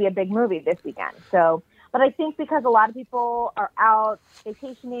going to be a big movie this weekend. So, but I think because a lot of people are out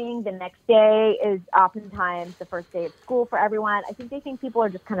vacationing, the next day is oftentimes the first day of school for everyone. I think they think people are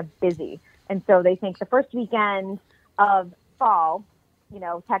just kind of busy. And so they think the first weekend of fall, you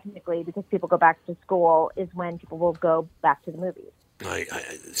know, technically, because people go back to school, is when people will go back to the movies. I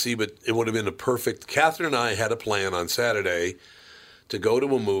see, but it would have been a perfect... Catherine and I had a plan on Saturday to go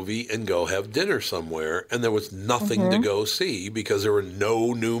to a movie and go have dinner somewhere, and there was nothing to go see because there were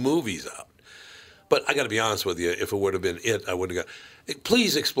no new movies out. But I got to be honest with you, if it would have been It, I wouldn't have gone.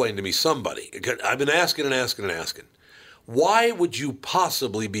 Please explain to me, somebody. I've been asking and asking and asking. Why would you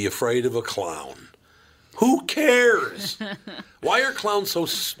possibly be afraid of a clown? Who cares? Why are clowns so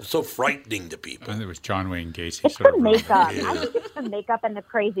frightening to people? And it was John Wayne Gacy. It's the makeup. I think it's the makeup and the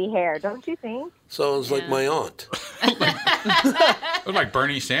crazy hair, don't you think? Sounds like my aunt. It was like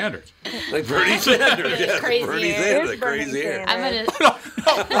Bernie Sanders. Like Bernie Sanders, yeah. Crazy Bernie hair. Sanders, the crazy hair. I'm gonna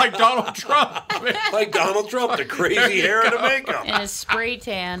Like Donald Trump. Like Donald Trump, the crazy hair and the makeup. and a spray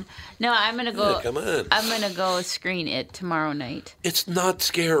tan. No, I'm gonna go. Yeah, come on. I'm gonna go screen It tomorrow night. It's not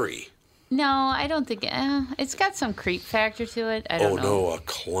scary. No, I don't think it's got some creep factor to it. I don't know. Oh no, a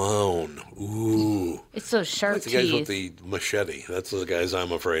clown! Ooh, It's those sharp like the guys with teeth. the machete. That's the guys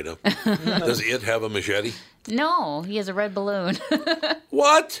I'm afraid of. Does it have a machete? No, he has a red balloon.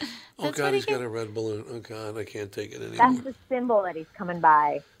 What? Oh That's God, what he he's got a red balloon. Oh God, I can't take it anymore. That's the symbol that he's coming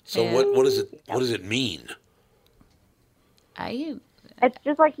by. So what is it? What does it mean? It's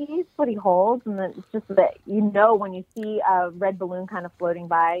just like he's what he holds, and then it's just that when you see a red balloon kind of floating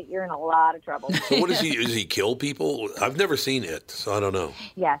by, you're in a lot of trouble. So what is he? Does he kill people? I've never seen it, so I don't know.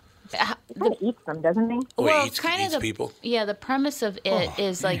 Yes. He kind of eats them, doesn't he? Oh, well, he eats kind of the people. Yeah, the premise of it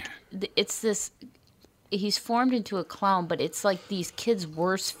is like it's this. He's formed into a clown, but it's like these kids'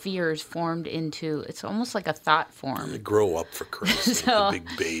 worst fears formed into. It's almost like a thought form. They grow up for Christ's sake, So- the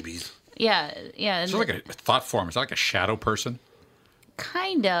big babies. Yeah, yeah. It's like a thought form. Is that like a shadow person?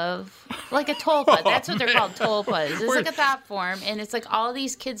 Kind of like a tulpa. That's what they're called, tulpas. It's like a thought form, and it's like all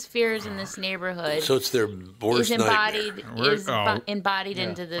these kids' fears in this neighborhood. So it's their worst is embodied nightmare. embodied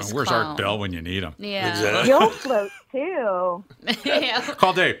into this. Where's clown. Art Bell when you need him? Yeah, Exactly. You'll float too. yeah.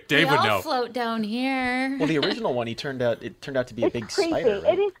 Call Dave. Dave we would all know. float down here. Well, the original one, it turned out to be a big It's creepy. spider.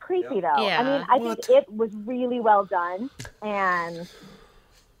 Right? It is creepy though. Yeah. I mean, I think it was really well done, and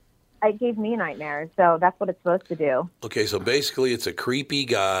it gave me nightmares. So that's what it's supposed to do. Okay, so basically it's a creepy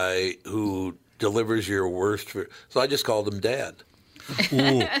guy who delivers your worst fear. So I just called him Dad.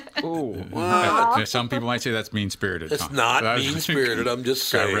 Ooh. Some people might say that's mean-spirited. It's Tom. not That's- mean-spirited. I'm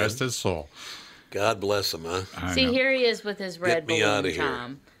just God saying. rest his soul. God bless him, huh? See, here he is with his red me balloon, outta here.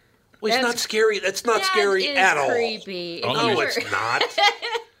 Tom. Well, it's not scary. That's not scary is at all. creepy. Oh, no, it's not.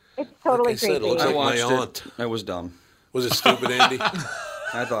 It's totally Like I said, it creepy. looks I like my watched aunt. it. It was dumb. Was it stupid, Andy?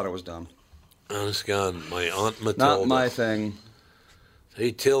 I thought it was dumb. Honest God, my Aunt Matilda. Not my thing.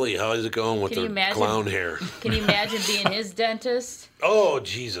 Hey, Tilly, how is it going with Can you the imagine- clown hair? Can you imagine being his dentist? Oh,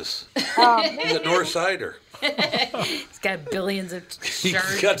 Jesus. Oh, He's a North Sider. He's got billions of He's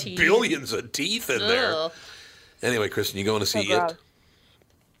sharp got teeth. billions of teeth in there. Ugh. Anyway, Kristen, you going to see So gross. it?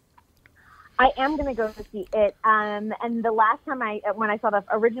 I am going to go to see it. And the last time when I saw the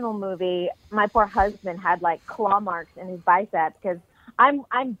original movie, my poor husband had like claw marks in his bicep because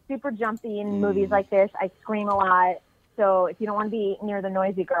I'm super jumpy in movies like this. I scream a lot. So if you don't want to be near the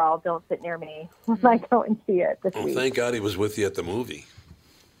noisy girl, don't sit near me when I go and see it this Oh, week. thank God he was with you at the movie.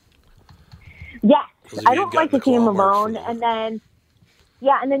 Yes. 'Cause if I you'd don't like gotten to see the him claw marks alone. from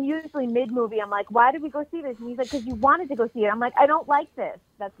And then usually mid-movie, I'm like, why did we go see this? And he's like, because you wanted to go see it. I'm like, I don't like this.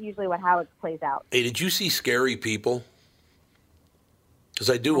 That's usually how it plays out. Hey, did you see Scary People? Because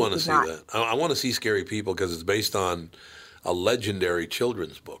I do want to did see not. that. I want to see Scary People because it's based on a legendary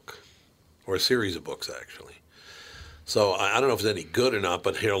children's book, or a series of books, actually. So I don't know if it's any good or not,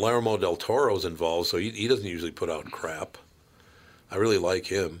 but Guillermo del Toro's involved, so he doesn't usually put out crap. I really like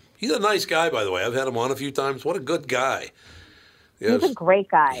him. He's a nice guy, by the way. I've had him on a few times. What a good guy. Yes. He's a great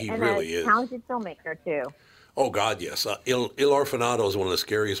guy. He and really a is. talented filmmaker, too. Oh, God, yes. Il Orfanato is one of the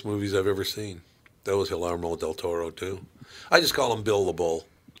scariest movies I've ever seen. That was Guillermo del Toro, too. I just call him Bill the Bull.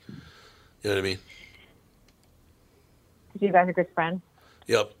 You know what I mean? You guys are good friends.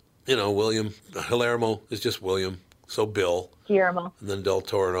 Yep. You know, William. Guillermo is just William. So Bill. Guillermo. And then Del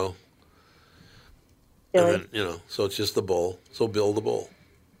Toro. Billy. And then, so it's just the Bull. So Bill the Bull.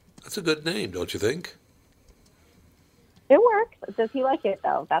 That's a good name, don't you think? It works. Does he like it,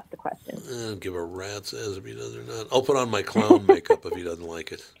 though? That's the question. I don't give a rat's ass if he does or not. I'll put on my clown makeup if he doesn't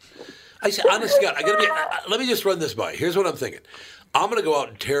like it. I say, honest to God, let me just run this by. Here's what I'm thinking. I'm going to go out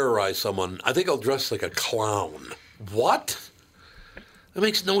and terrorize someone. I think I'll dress like a clown. What? That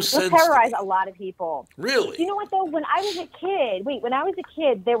makes no He'll sense. terrorize a lot of people. Really? You know what, though? When I was a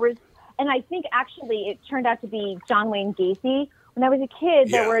kid, there was, and I think actually it turned out to be John Wayne Gacy. When I was a kid,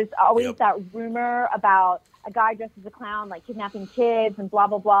 there was always that rumor about a guy dressed as a clown, like kidnapping kids and blah,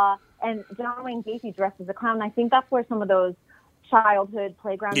 blah, blah. And John Wayne Gacy dressed as a clown. And I think that's where some of those childhood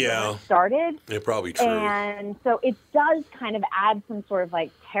playground rumors started. Yeah, probably true. And so it does kind of add some sort of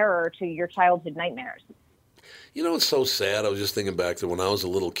like terror to your childhood nightmares. You know what's so sad? I was just thinking back to when I was a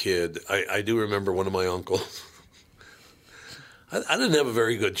little kid. I do remember one of my uncles. I didn't have a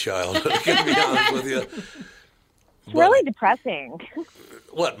very good childhood, I gotta be honest with you. It's really depressing.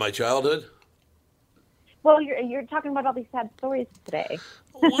 What, my childhood? Well, you're talking about all these sad stories today.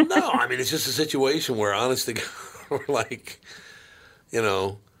 Well, no. I mean, it's just a situation where, honest to God, we're like,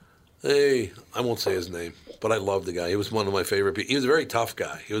 hey, I won't say his name, but I love the guy. He was one of my favorite people. He was a very tough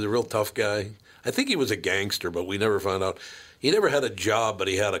guy. He was a real tough guy. I think he was a gangster, but we never found out. He never had a job, but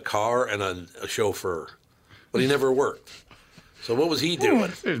he had a car and a chauffeur. But he never worked. So what was he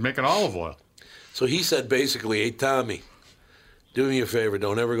doing? He was making olive oil. So he said basically, hey, Tommy, do me a favor.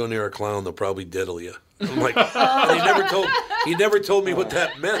 Don't ever go near a clown. They'll probably diddle you. I'm like, he never told me what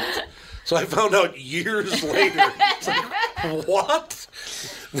that meant. So I found out years later. It's like, what?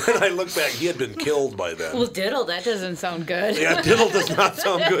 Then I look back. He had been killed by then. Well, diddle, that doesn't sound good. Yeah, diddle does not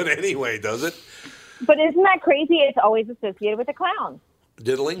sound good anyway, does it? But isn't that crazy? It's always associated with a clown.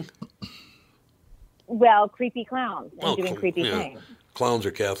 Diddling? Well, creepy clowns and doing creepy things. Clowns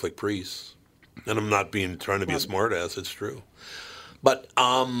are Catholic priests. And I'm not trying to be a smartass. It's true. But,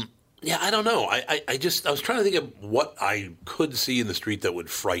 yeah, I don't know. I was trying to think of what I could see in the street that would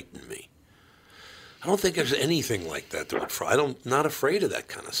frighten me. I don't think there's anything like that would frighten. I'm not afraid of that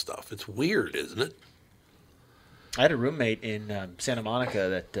kind of stuff. It's weird, isn't it? I had a roommate in Santa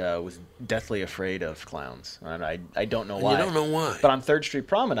Monica that was deathly afraid of clowns. And I don't know why. You don't know why. But on 3rd Street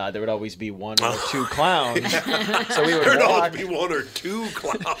Promenade, there would always be one or two clowns. So we would There'd walk. always be one or two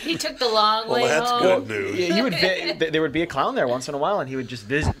clowns. He took the long way that's home. good news. He would there would be a clown there once in a while, and he would just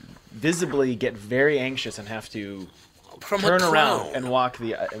visibly get very anxious and have to turn around and walk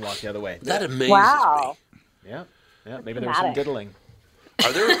the other way. That amazes me. Yeah. Maybe there was some diddling.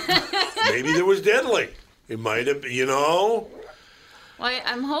 Are there? Maybe there was diddling. It might have, Well,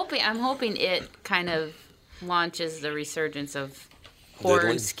 I'm hoping it kind of launches the resurgence of horror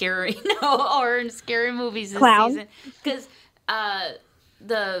and scary, horror and scary movies this season. Because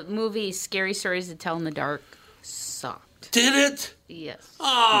the movie Scary Stories to Tell in the Dark sucked. Did it? Yes. Oh,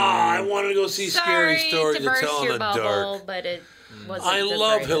 I wanted to go see Scary Stories to burst Tell in your the bubble, Dark. But it wasn't. I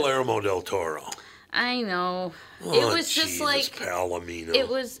love Guillermo del Toro. I know. Oh, it was just Jesus, like Palomino.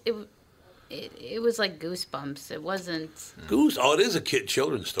 It was like Goosebumps. It wasn't. Oh, it is a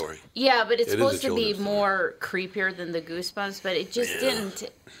children's story. Yeah, but it's It is supposed a to be children's more creepier than the Goosebumps. But it just didn't.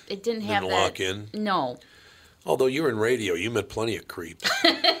 It didn't have that. Lock in. No. Although you're in radio, you met plenty of creeps,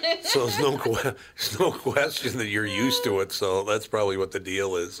 so there's no question that you're used to it. So that's probably what the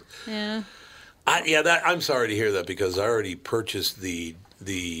deal is. Yeah. I'm sorry to hear that because I already purchased the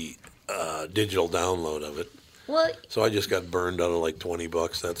digital download of it. Well, so I just got burned out of like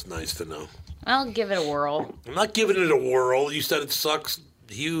 $20. That's nice to know. I'll give it a whirl. I'm not giving it a whirl. You said it sucks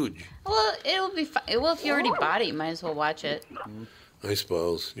huge. Well, it'll be fine. Well, if you already bought it, you might as well watch it. I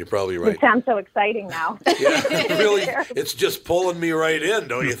suppose. You're probably right. It sounds so exciting now. Yeah, really. It's just pulling me right in,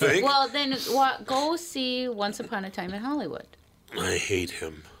 don't you think? Well, then go see Once Upon a Time in Hollywood. I hate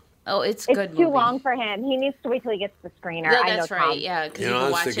him. Oh, it's good. It's too long for him. He needs to wait till he gets the screener. Yeah, I know that's Tom. right. Yeah, because you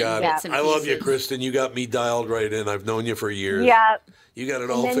honest watch to it God, in bits and I love you, pieces. Kristen. You got me dialed right in. I've known you for years. Yeah. You got it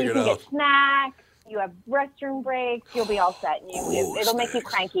And all then figured you can out. get snacks. You have restroom breaks. You'll be all set. It'll make you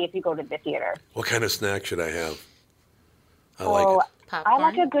cranky if you go to the theater. What kind of snack should I have? I Oh, like it. I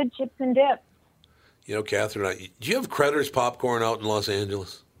like a good chips and dip. You know, Catherine, do you have Credder's popcorn out in Los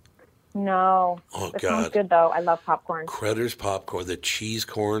Angeles? No. Oh, This God. sounds good, though. I love popcorn. Credder's popcorn. The cheese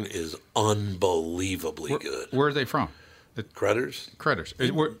corn is unbelievably good. Where are they from? Credder's? Credder's.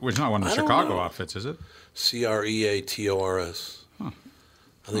 It's not one of the I don't Chicago know. outfits, is it? Creators.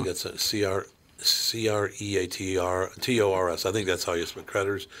 I think that's a Creators. I think that's how you spell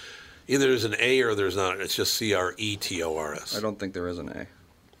Credder's. Either there's an A or there's not. It's just Cretors. I don't think there is an A.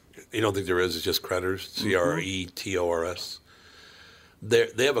 You don't think there is? It's just Credder's? Cretors.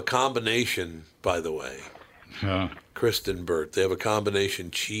 They have a combination, by the way. Kristen Burt. They have a combination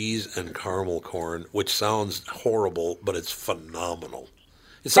cheese and caramel corn, which sounds horrible, but it's phenomenal.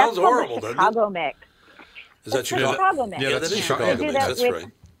 It sounds horrible, doesn't it? Chicago mix. Is that That's the Chicago? Chicago mix. Yeah, that is Chicago They do mix. that That's with-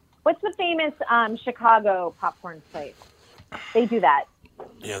 right. What's the famous Chicago popcorn place? They do that.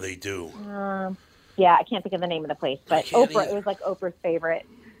 Yeah, they do. Yeah, I can't think of the name of the place, but can't Oprah. either. It was like Oprah's favorite.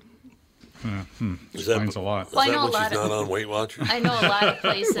 Explains a lot. Well, I Is that know when a lot she's of- not on Weight Watchers? I know a lot of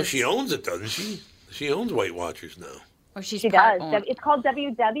places. Well, she owns it, doesn't she? She owns Weight Watchers now. Or she's She part does. owned. It's called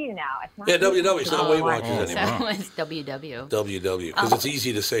WW now. It's not Yeah, WW. It's not Weight Oh, Watchers so anymore. it's WW. WW, because it's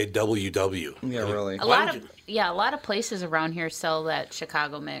easy to say WW. Yeah, really. A lot of places around here sell that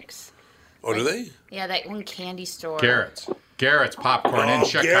Chicago mix. Oh, do they? Yeah, that one candy store. Garrett's popcorn in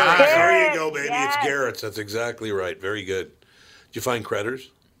Chicago. Garrett's. There you go, baby. Yes. It's Garrett's. That's exactly right. Very good. Did you find Credder's?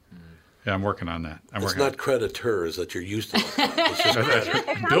 Yeah, I'm working on that. It's not Creditors that you're used to. It's just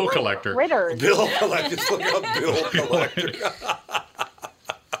Credder. Bill collector. Critters. Bill Collector. Just look up Bill Collector.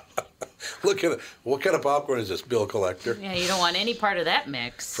 Look at it. What kind of popcorn is this, Bill Collector? Yeah, you don't want any part of that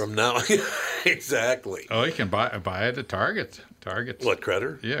mix. From now, exactly. Oh, you can buy it at Target. Target. What,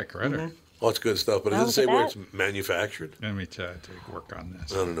 Credder? Yeah, Credder. Oh, it's good stuff, but it Oh, doesn't say look where at it's manufactured. Let me take work on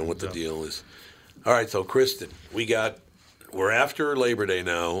this. I don't know what the deal is. All right, so Kristen, we're after Labor Day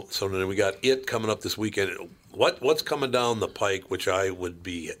now, so then we got it coming up this weekend. What's coming down the pike, which I would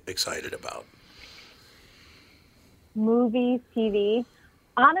be excited about? movies, TV,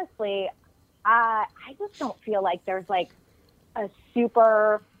 honestly, I just don't feel like there's like a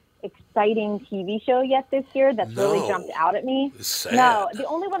super exciting TV show yet this year that's really jumped out at me. It's sad. No, the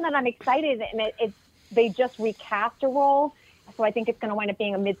only one that I'm excited, and it's they just recast a role, so I think it's going to wind up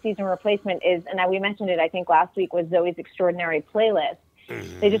being a mid-season replacement. And we mentioned it, I think, last week, was Zoe's Extraordinary Playlist.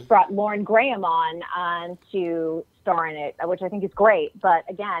 Mm-hmm. They just brought Lauren Graham on to star in it, which I think is great. But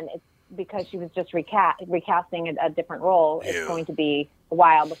again, it's because she was just recasting a different role. It's going to be a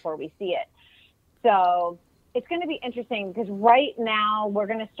while before we see it. So it's going to be interesting because right now we're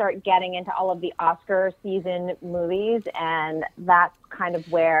going to start getting into all of the Oscar season movies, and that's kind of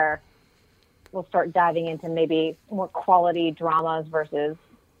where we'll start diving into maybe more quality dramas versus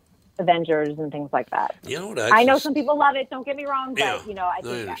Avengers and things like that. You know what? I know some people love it. Don't get me wrong, but I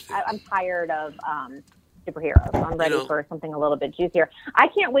think I'm tired of superheroes. I'm ready for something a little bit juicier. I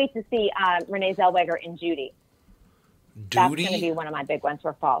can't wait to see Renee Zellweger in Judy. That's going to be one of my big ones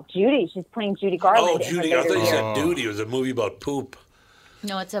for fall. Judy, she's playing Judy Garland. Oh, Judy! I thought you said Duty. It was a movie about poop.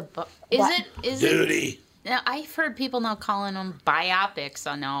 No, it's a. Is Duty. it? Now, I've heard people now calling them biopics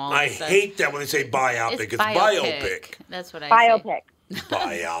on all. I hate that when they say biopic. It's biopic. That's what I biopic.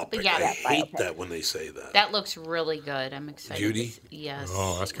 Biopic. Yeah, I hate biopic. that when they say that. That looks really good. I'm excited. Judy? Yes.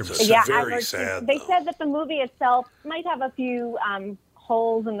 Oh, that's going to be It's very sad. They said that the movie itself might have a few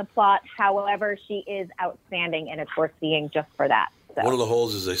holes in the plot. However, she is outstanding, and it's worth seeing just for that. So. One of the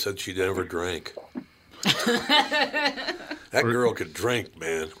holes is they said she never drank. That girl could drink,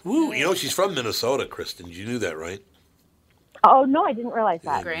 man. Woo! You know, she's from Minnesota, Kristen. You knew that, right? Oh, no, I didn't realize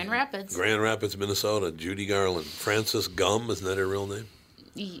that. Grand Rapids. Grand Rapids, Minnesota. Judy Garland. Frances Gum, isn't that her real name?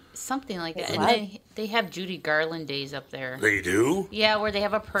 Something like that. What? And they have Judy Garland days up there. They do? Yeah, where they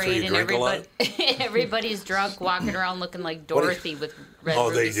have a parade and drink a lot? everybody's drunk, walking around looking like Dorothy with red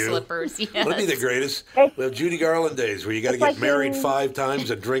ruby slippers. Yes. Wouldn't it be the greatest? We have Judy Garland days where you got to get married 5 times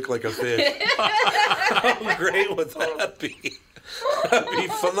and drink like a fish. How great would that be? That'd be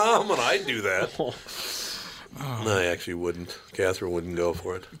phenomenal. I'd do that. No, I actually wouldn't. Catherine wouldn't go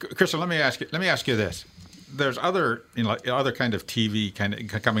for it. Kristen, let me ask you this. There's other other kind of TV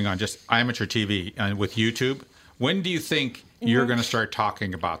coming on, just amateur TV with YouTube. When do you think you're going to start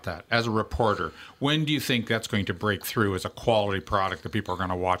talking about that as a reporter? When do you think that's going to break through as a quality product that people are going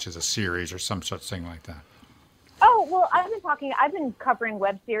to watch as a series or some such thing like that? Oh, well, I've been covering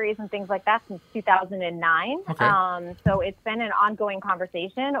web series and things like that since 2009. Okay. So it's been an ongoing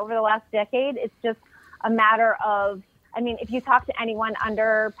conversation over the last decade. It's just a matter of, I mean, if you talk to anyone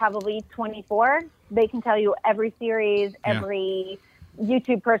under probably 24, they can tell you every series, every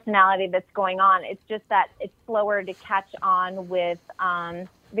YouTube personality that's going on. It's just that it's slower to catch on with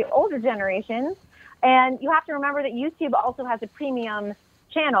the older generations. And you have to remember that YouTube also has a premium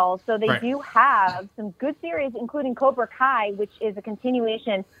channel, so they do have some good series, including Cobra Kai, which is a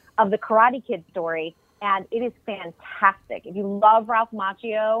continuation of the Karate Kid story, and it is fantastic. If you love Ralph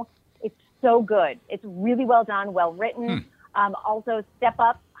Macchio, it's so good. It's really well done, well written. Also, Step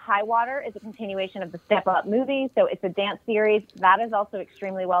Up High Water is a continuation of the Step Up movie, so it's a dance series. That is also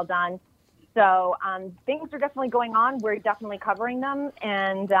extremely well done. So things are definitely going on. We're definitely covering them,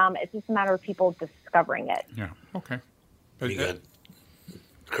 and it's just a matter of people discovering it. Yeah, okay. You got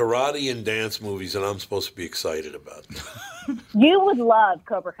karate and dance movies that I'm supposed to be excited about. You would love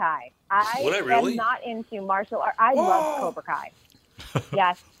Cobra Kai. Would I really? am not into martial art. I love Cobra Kai.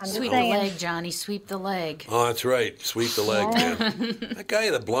 Yes, I'm just Sweep saying. the leg, Johnny. Sweep the leg. Oh, that's right. Sweep the leg, man. That guy,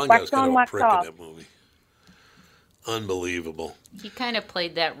 the blonde guy, was kind of a prick in that movie. Unbelievable. He kind of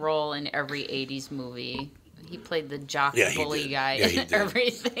played that role in every 80s movie. He played the jock bully guy and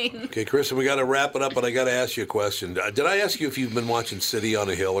everything. Okay, Kristen, we got to wrap it up, but I got to ask you a question. Did I ask you if you've been watching City on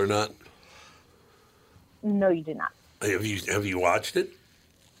a Hill or not? No, you did not. Have you watched it?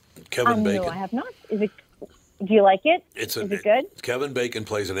 Kevin Bacon. No, I have not. Do you like it? Is it good? Kevin Bacon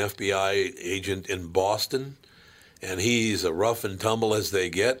plays an FBI agent in Boston, and he's a rough and tumble as they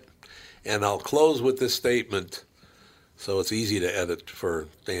get. And I'll close with this statement, so it's easy to edit for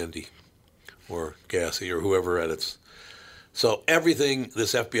Andy or Cassie or whoever edits. So everything,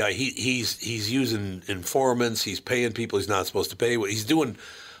 this FBI, he's using informants, he's paying people he's not supposed to pay. He's doing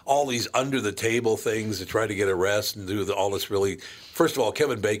all these under-the-table things to try to get arrested and do all this really... First of all,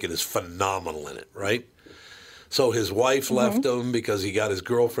 Kevin Bacon is phenomenal in it, right? So his wife left him because he got his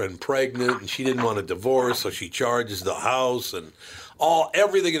girlfriend pregnant, and she didn't want a divorce, so she charges the house, and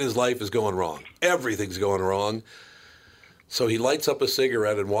everything in his life is going wrong. Everything's going wrong. So he lights up a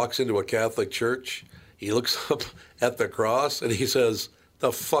cigarette and walks into a Catholic church. He looks up at the cross, and he says,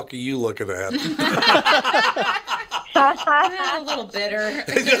 "The fuck are you looking at?" A little bitter.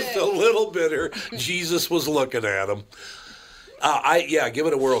 Just a little bitter. Jesus was looking at him. Give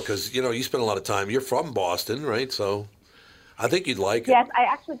it a whirl because you spend a lot of time. You're from Boston, right? So I think you'd like it. Yes, I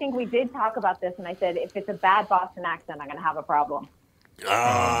actually think we did talk about this, and I said if it's a bad Boston accent, I'm going to have a problem.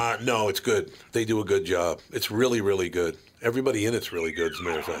 No, it's good. They do a good job. It's really, really good. Everybody in it's really good, as a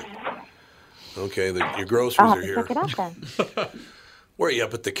matter of fact. Okay, your groceries I'll have are to here. check it out then. Where are you,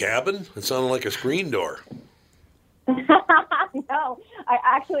 up at the cabin? It sounded like a screen door. No, I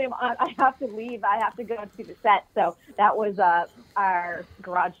actually am on. I have to leave. I have to go to the set. So that was our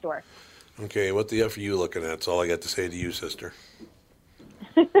garage door. Okay, what the F are you looking at? That's all I got to say to you, sister.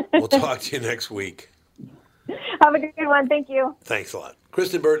 We'll talk to you next week. Have a good one. Thank you. Thanks a lot.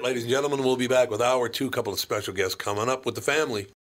 Kristen Burt, ladies and gentlemen, we'll be back with Hour 2. A couple of special guests coming up with the family.